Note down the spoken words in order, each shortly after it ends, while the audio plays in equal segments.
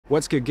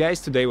What's good guys,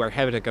 today we're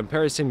having a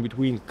comparison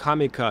between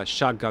Comica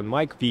Shotgun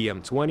Mic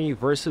VM20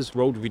 versus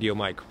Rode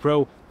VideoMic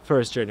Pro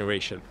first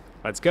generation.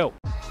 Let's go!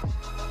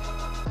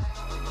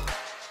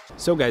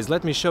 So guys,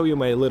 let me show you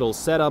my little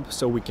setup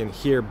so we can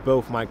hear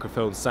both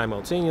microphones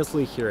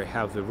simultaneously. Here I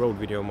have the Rode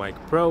VideoMic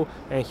Pro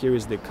and here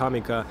is the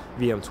Comica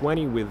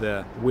VM20 with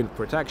the wind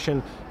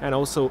protection, and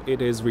also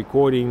it is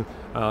recording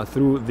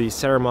through the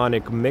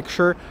ceramic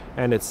mixer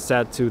and it's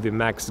set to the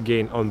max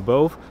gain on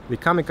both. The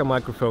Comica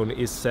microphone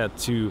is set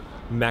to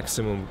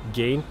maximum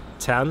gain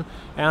 10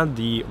 and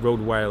the Rode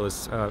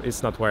wireless,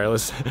 it's not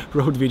wireless,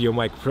 Rode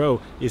VideoMic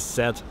Pro is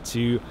set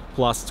to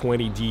plus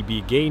 20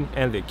 dB gain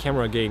and the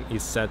camera gain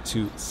is set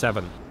to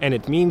 7. And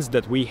it means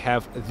that we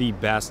have the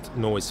best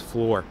noise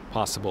floor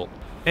possible.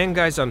 And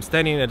guys, I'm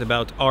standing at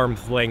about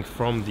arm's length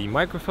from the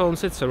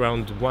microphones, it's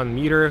around 1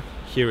 meter.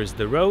 Here is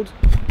the Rode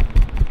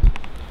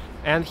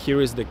and here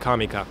is the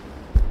Comica.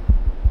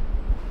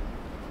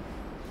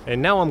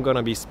 And now I'm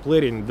gonna be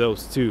splitting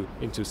those two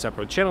into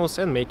separate channels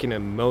and making a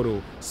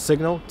mono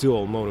signal,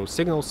 dual mono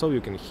signal, so you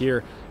can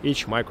hear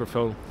each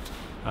microphone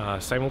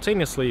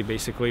simultaneously,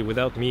 basically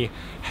without me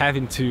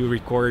having to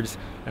record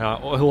a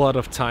lot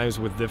of times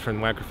with different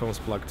microphones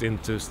plugged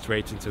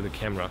straight into the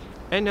camera.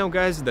 And now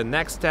guys, the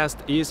next test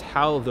is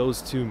how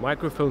those two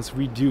microphones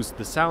reduce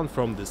the sound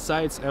from the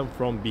sides and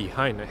from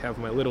behind. I have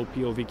my little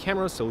POV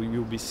camera, so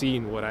you'll be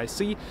seeing what I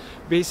see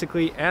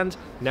basically. And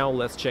now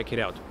let's check it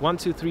out. 1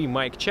 2 3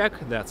 mic check,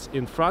 that's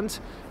in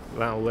front.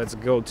 Now let's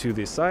go to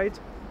the side.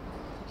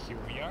 Here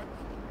we are.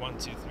 1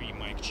 2 3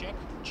 mic check,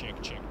 check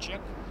check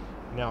check.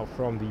 Now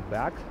from the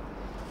back,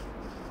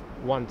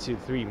 1 2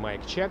 3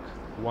 mic check,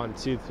 1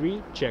 2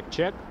 3 check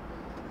check.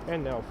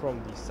 And now from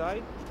the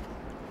side,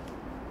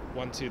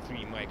 1 2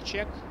 3 mic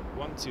check,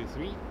 1 2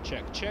 3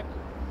 check check.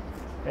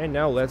 And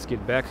now let's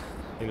get back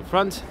in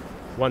front.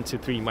 1 2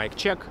 3 mic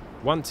check,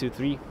 1 2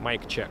 3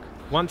 mic check,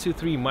 1 2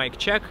 3 mic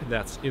check,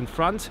 that's in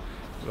front.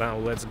 Now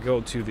let's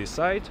go to the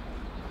side.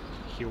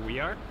 Here we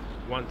are.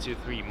 1 2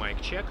 3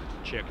 mic check,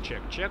 check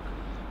check check.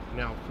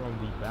 Now from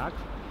the back,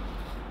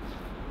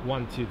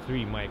 1 2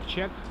 3 mic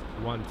check,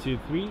 1 2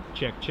 3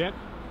 check check.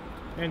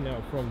 And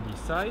now from the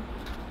side,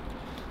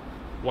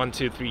 1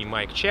 2 3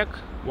 mic check,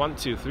 1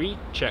 2 3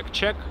 check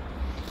check.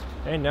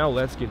 And now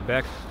let's get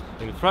back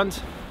in front.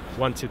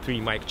 1 2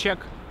 3 mic check,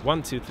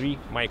 1 2 3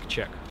 mic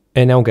check.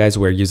 And now guys,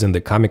 we're using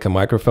the Comica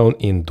microphone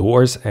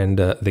indoors and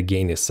the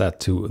gain is set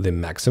to the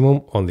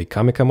maximum on the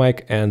Comica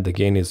mic and the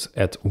gain is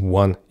at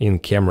 1 in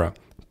camera.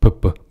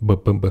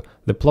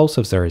 The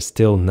plosives are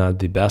still not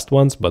the best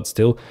ones, but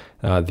still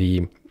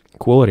the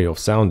quality of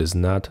sound is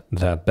not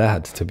that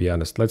bad, to be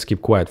honest. Let's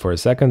keep quiet for a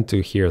second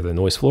to hear the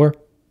noise floor.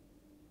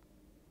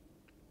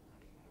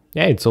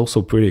 Yeah, it's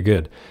also pretty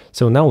good.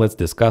 So now let's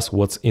discuss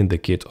what's in the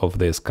kit of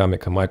this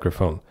Comica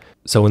microphone.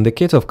 So in the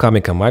kit of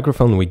Comica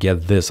microphone we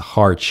get this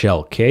hard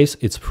shell case.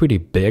 It's pretty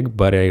big,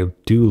 but I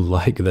do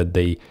like that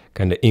they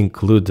kind of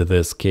include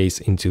this case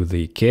into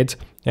the kit.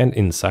 And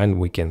inside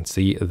we can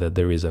see that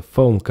there is a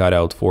foam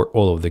cutout for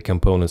all of the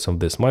components of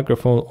this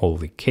microphone, all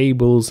the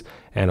cables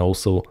and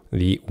also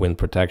the wind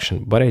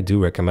protection. But I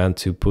do recommend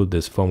to put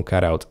this foam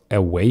cutout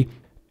away,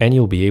 and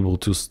you'll be able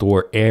to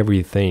store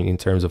everything in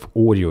terms of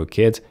audio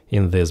kit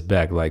in this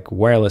bag, like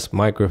wireless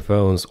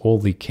microphones, all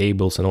the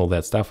cables and all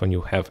that stuff, and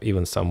you'll have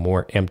even some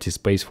more empty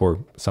space for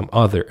some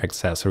other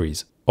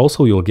accessories.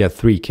 Also, you'll get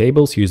 3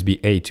 cables,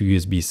 USB-A to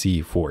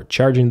USB-C for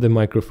charging the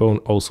microphone,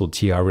 also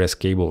TRS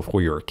cable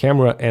for your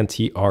camera and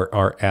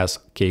TRRS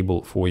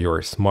cable for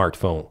your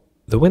smartphone.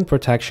 The wind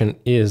protection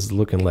is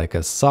looking like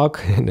a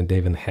sock and it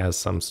even has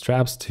some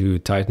straps to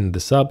tighten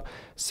this up,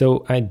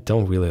 so I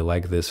don't really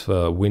like this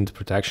wind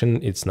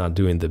protection. It's not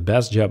doing the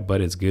best job,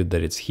 but it's good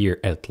that it's here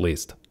at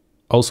least.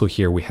 Also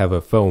here we have a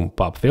foam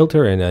pop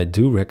filter and I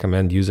do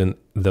recommend using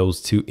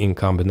those two in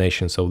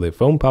combination, so the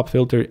foam pop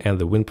filter and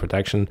the wind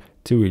protection,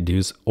 to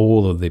reduce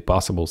all of the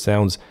possible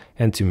sounds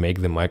and to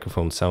make the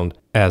microphone sound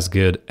as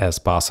good as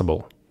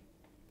possible.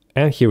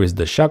 And here is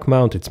the shock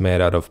mount. It's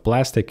made out of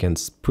plastic and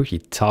it's pretty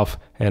tough,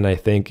 and I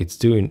think it's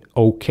doing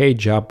okay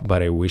job,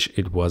 but I wish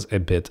it was a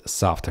bit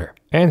softer.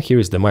 And here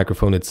is the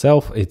microphone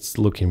itself. It's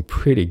looking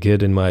pretty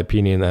good in my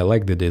opinion. I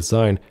like the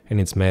design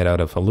and it's made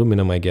out of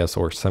aluminum, I guess,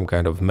 or some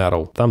kind of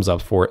metal. Thumbs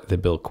up for the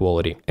build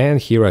quality. And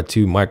here are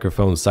two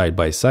microphones side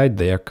by side.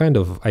 They are kind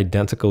of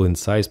identical in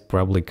size.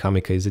 Probably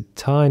Comica is a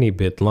tiny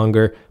bit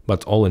longer,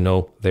 but all in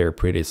all, they're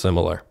pretty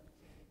similar.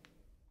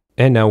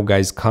 And now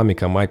guys,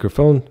 Comica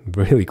microphone,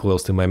 really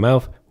close to my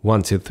mouth.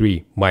 1 2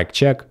 3 mic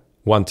check,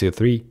 1 2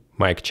 3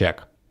 mic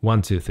check,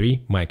 1 2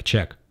 3 mic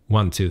check,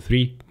 1 2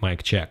 3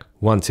 mic check,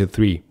 1 2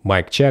 3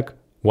 mic check,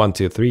 1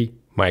 2 3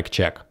 mic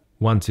check,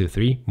 1 2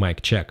 3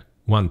 mic check,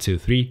 1 2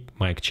 3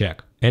 mic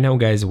check. And now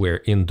guys,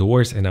 we're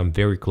indoors and I'm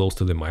very close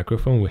to the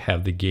microphone. We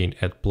have the gain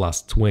at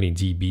plus 20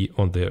 dB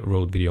on the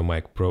Rode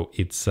VideoMic Pro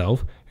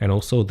itself, and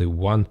also the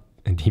 1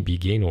 dB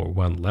gain or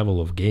 1 level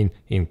of gain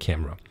in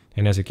camera.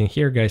 And as you can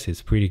hear guys,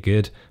 it's pretty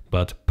good,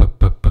 but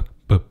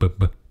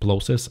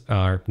plosives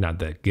are not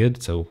that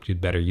good, so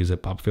you'd better use a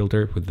pop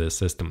filter with this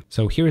system.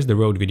 So here's the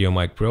Rode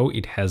VideoMic Pro.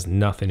 It has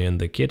nothing in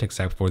the kit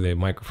except for the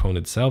microphone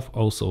itself.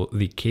 Also,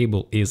 the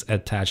cable is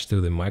attached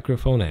to the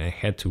microphone and I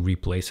had to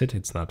replace it.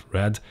 It's not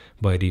red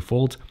by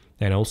default.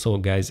 And also,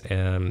 guys,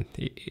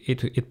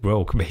 it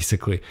broke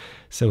basically.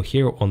 So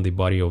here on the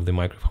body of the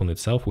microphone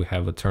itself, we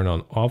have a turn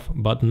on off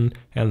button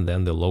and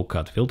then the low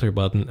cut filter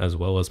button, as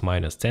well as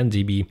minus 10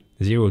 dB,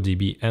 0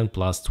 dB and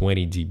plus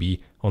 20 dB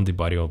on the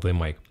body of the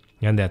mic.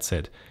 And that's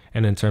it.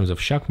 And in terms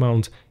of shock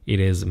mount, it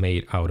is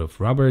made out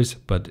of rubbers,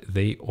 but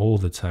they all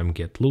the time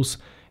get loose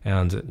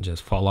and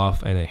just fall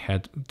off, and I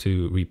had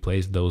to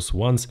replace those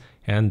ones,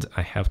 and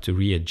I have to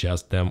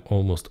readjust them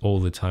almost all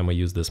the time I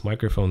use this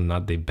microphone.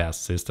 Not the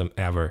best system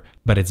ever,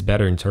 but it's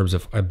better in terms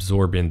of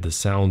absorbing the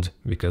sound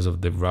because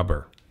of the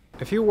rubber.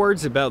 A few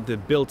words about the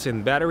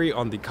built-in battery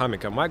on the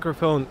Comica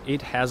microphone.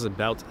 It has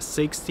about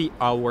 60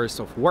 hours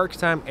of work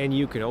time, and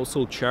you can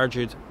also charge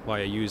it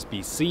via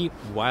USB-C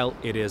while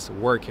it is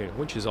working,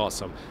 which is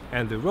awesome.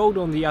 And the Rode,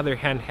 on the other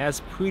hand,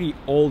 has pretty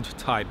old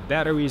type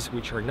batteries,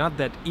 which are not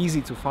that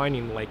easy to find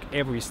in like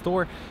every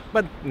store,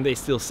 but they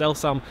still sell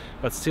some.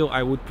 But still,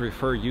 I would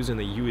prefer using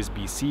a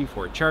USB-C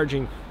for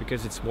charging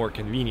because it's more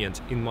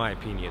convenient in my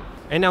opinion.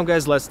 And now,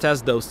 guys, let's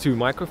test those two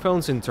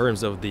microphones in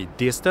terms of the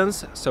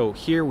distance. So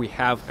here we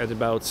have at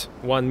about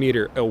 1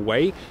 meter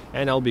away,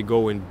 and I'll be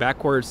going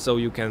backwards so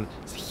you can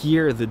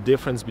hear the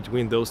difference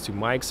between those two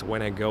mics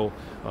when I go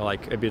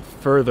like a bit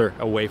further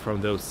away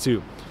from those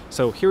two.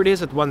 So here it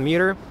is at 1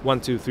 meter.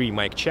 1 2 3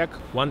 mic check,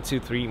 1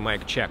 2 3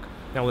 mic check.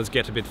 Now let's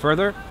get a bit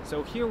further.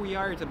 So here we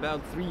are at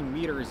about 3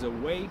 meters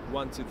away.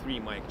 1 2 3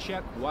 mic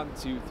check, 1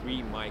 2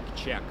 3 mic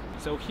check.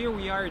 So here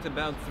we are at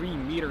about 3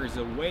 meters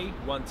away.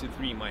 1 2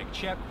 3 mic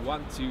check,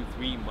 1 2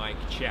 3 mic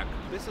check.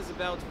 This is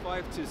about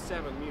 5 to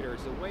 7 meters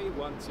away.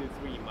 1 2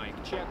 3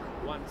 mic check,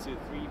 1 2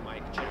 3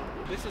 mic check.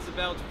 This is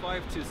about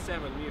 5 to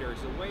 7 meters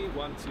away.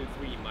 1 2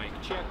 3 mic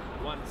check,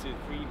 1 2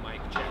 3 mic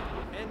check.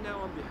 And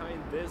now I'm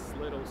behind this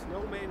little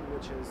snowman,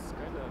 which is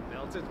kind of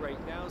melted right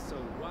now. So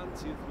 1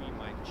 2 3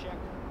 mic check,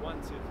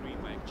 1 2 3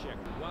 mic check,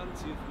 1 2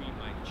 3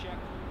 mic check,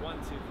 1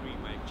 2 3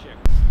 mic check.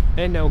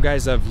 And now,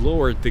 guys, I've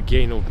lowered the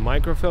gain of the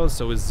microphone,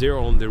 so it's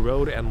 0 on the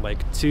Rode and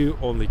like 2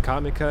 on the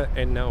Comica.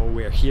 And now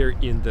we're here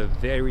in the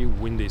very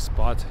windy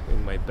spot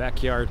in my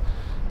backyard,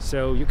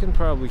 so you can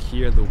probably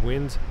hear the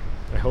wind.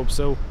 I hope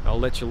so. I'll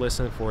let you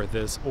listen for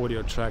this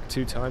audio track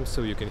 2 times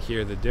so you can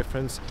hear the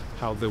difference,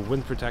 how the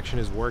wind protection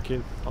is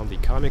working on the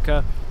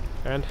Comica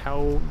and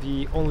how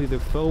only the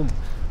foam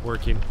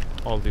working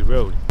on the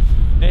Rode.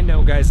 And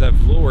now, guys,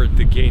 I've lowered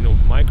the gain of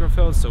the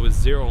microphone, so it's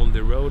 0 on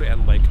the Rode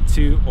and like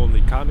 2 on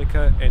the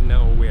Comica. And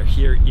now we're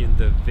here in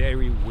the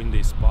very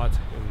windy spot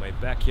in my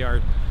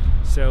backyard,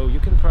 so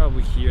you can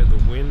probably hear the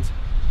wind.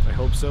 I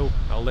hope so.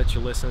 I'll let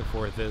you listen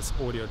for this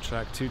audio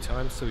track 2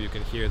 times so you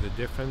can hear the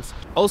difference.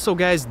 Also,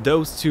 guys,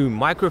 those two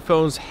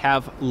microphones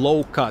have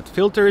low cut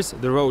filters.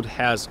 The Rode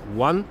has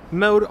 1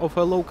 mode of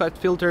a low cut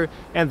filter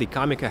and the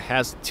Comica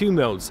has 2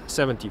 modes,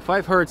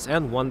 75 Hz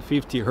and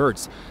 150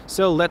 Hz.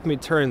 So let me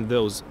turn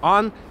those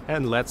on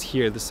and let's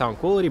hear the sound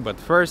quality. But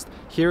first,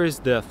 here is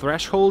the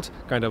threshold,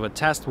 kind of a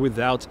test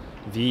without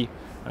the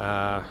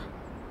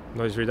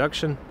noise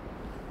reduction.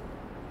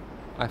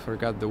 I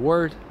forgot the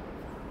word.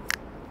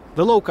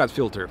 The low cut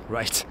filter,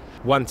 right?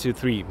 1 2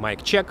 3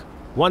 mic check,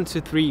 1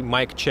 2 3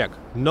 mic check,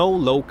 no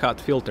low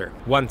cut filter.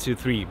 1 2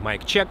 3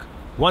 mic check,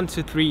 1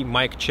 2 3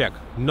 mic check,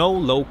 no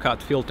low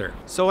cut filter.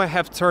 So I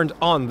have turned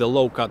on the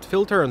low cut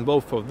filter on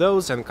both of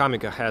those, and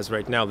Comica has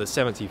right now the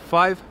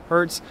 75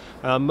 Hz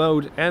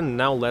mode. And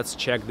now let's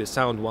check the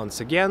sound once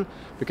again,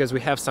 because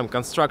we have some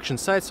construction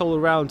sites all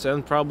around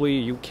and probably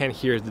you can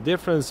hear the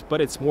difference,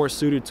 but it's more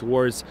suited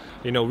towards,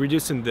 you know,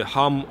 reducing the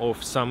hum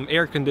of some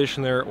air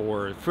conditioner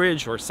or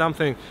fridge or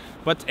something.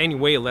 But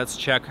anyway, let's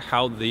check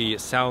how the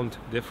sound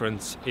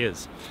difference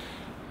is.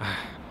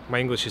 My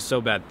English is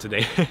so bad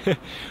today.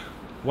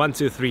 1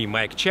 2 3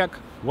 mic check,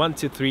 1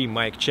 2 3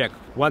 mic check,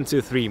 1 2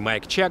 3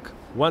 mic check,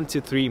 1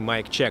 2 3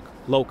 mic check.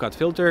 Low cut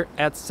filter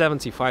at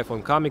 75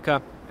 on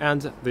Comica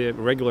and the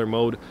regular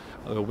mode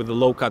with the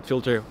low cut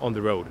filter on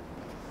the Rode.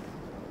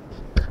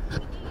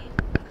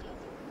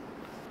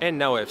 And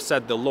now I've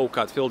set the low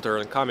cut filter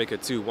on Comica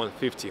to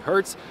 150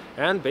 Hz,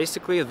 and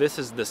basically this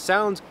is the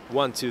sound.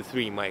 1 2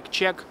 3 mic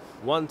check,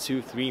 1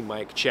 2 3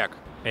 mic check.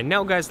 And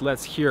now, guys,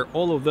 let's hear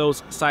all of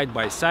those side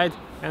by side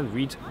and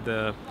read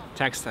the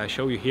text I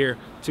show you here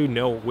to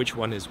know which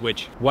one is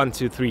which. 1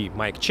 2 3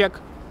 mic check,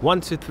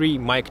 1 2 3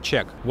 mic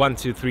check, 1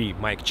 2 3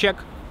 mic check,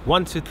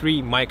 1 2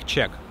 3 mic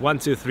check,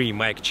 1 2 3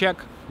 mic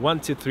check, 1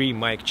 2 3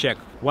 mic check,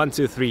 1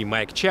 2 3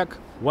 mic check,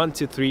 1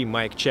 2 3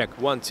 mic check,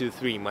 1 2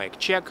 3 mic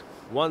check,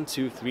 1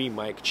 2 3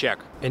 mic check.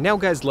 And now,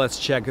 guys, let's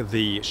check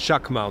the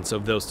shock mounts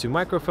of those two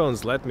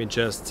microphones. Let me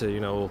just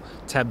you know,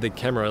 tap the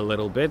camera a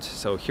little bit.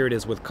 So here it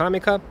is with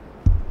Comica,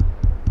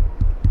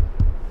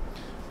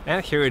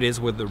 and here it is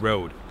with the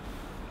Rode.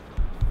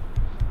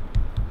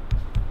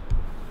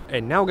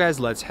 And now guys,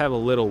 let's have a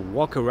little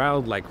walk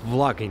around, like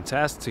vlogging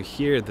test, to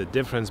hear the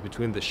difference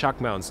between the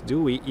shock mounts.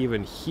 Do we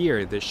even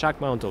hear the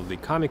shock mount of the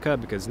Comica,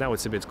 because now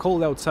it's a bit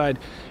cold outside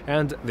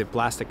and the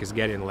plastic is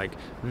getting like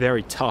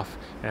very tough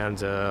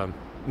and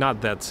not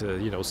that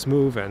you know,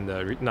 smooth,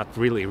 and not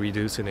really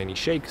reducing any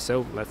shake.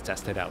 So let's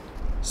test it out.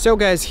 So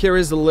guys, here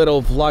is a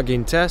little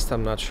vlogging test.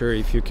 I'm not sure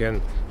if you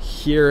can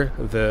hear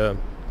the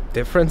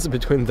difference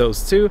between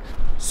those two.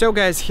 So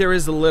guys, here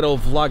is a little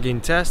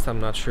vlogging test. I'm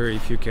not sure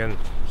if you can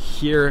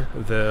hear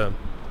the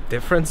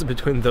difference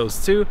between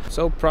those two.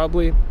 So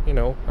probably, you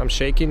know, I'm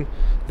shaking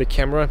the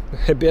camera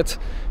a bit,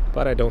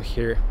 but I don't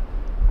hear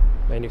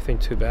anything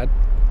too bad.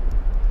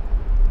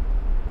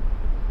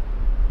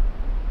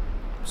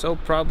 So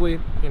probably,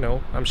 you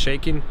know, I'm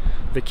shaking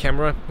the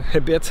camera a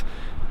bit,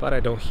 but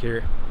I don't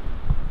hear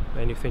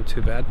anything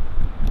too bad.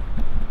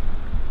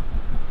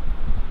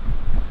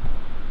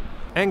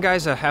 And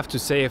guys, I have to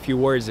say a few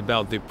words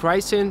about the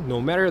pricing. No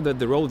matter that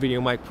the Rode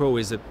VideoMic Pro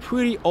is a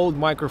pretty old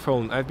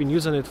microphone, I've been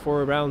using it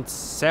for around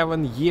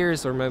 7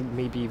 years or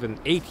maybe even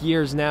 8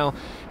 years now,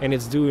 and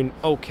it's doing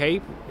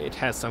okay. It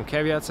has some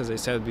caveats, as I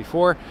said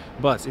before,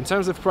 but in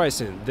terms of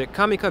pricing, the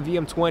Comica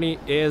VM20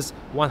 is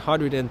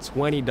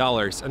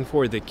 $120, and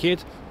for the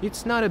kit,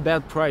 it's not a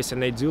bad price,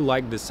 and I do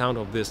like the sound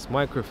of this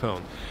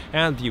microphone.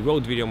 And the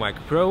Rode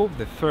VideoMic Pro,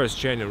 the first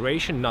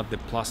generation, not the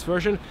Plus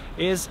version,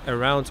 is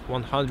around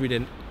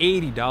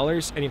 $180.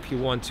 And if you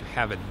want to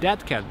have a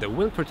dead cat, the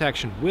wind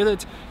protection with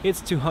it,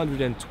 it's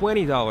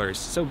 $220.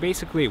 So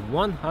basically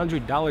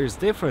 $100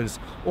 difference,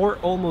 or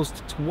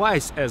almost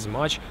twice as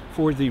much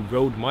for the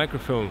Rode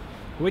microphone,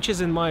 which is,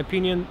 in my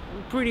opinion,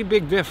 pretty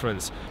big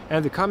difference.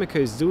 And the Comica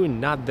is doing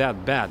not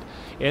that bad.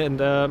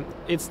 And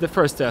it's the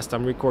first test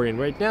I'm recording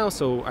right now,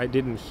 so I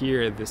didn't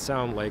hear the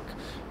sound like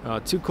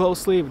too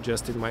closely,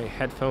 just in my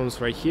headphones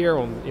right here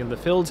in the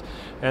field.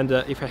 And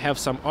if I have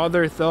some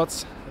other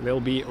thoughts, they'll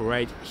be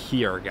right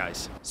here,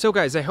 guys. So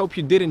guys, I hope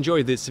you did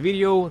enjoy this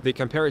video, the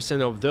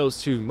comparison of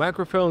those two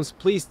microphones.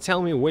 Please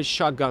tell me which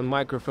shotgun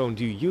microphone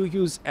do you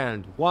use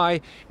and why,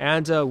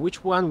 and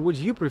which one would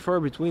you prefer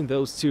between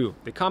those two,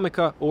 the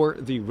Comica or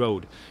the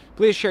Rode.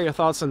 Please share your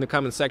thoughts in the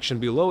comment section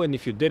below, and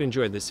if you did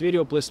enjoy this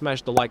video, please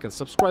smash the like and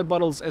subscribe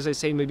buttons as I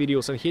say in my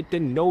videos, and hit the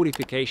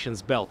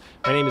notifications bell.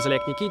 My name is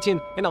Oleg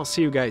Nikitin, and I'll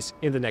see you guys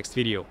in the next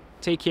video.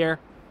 Take care,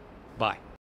 bye.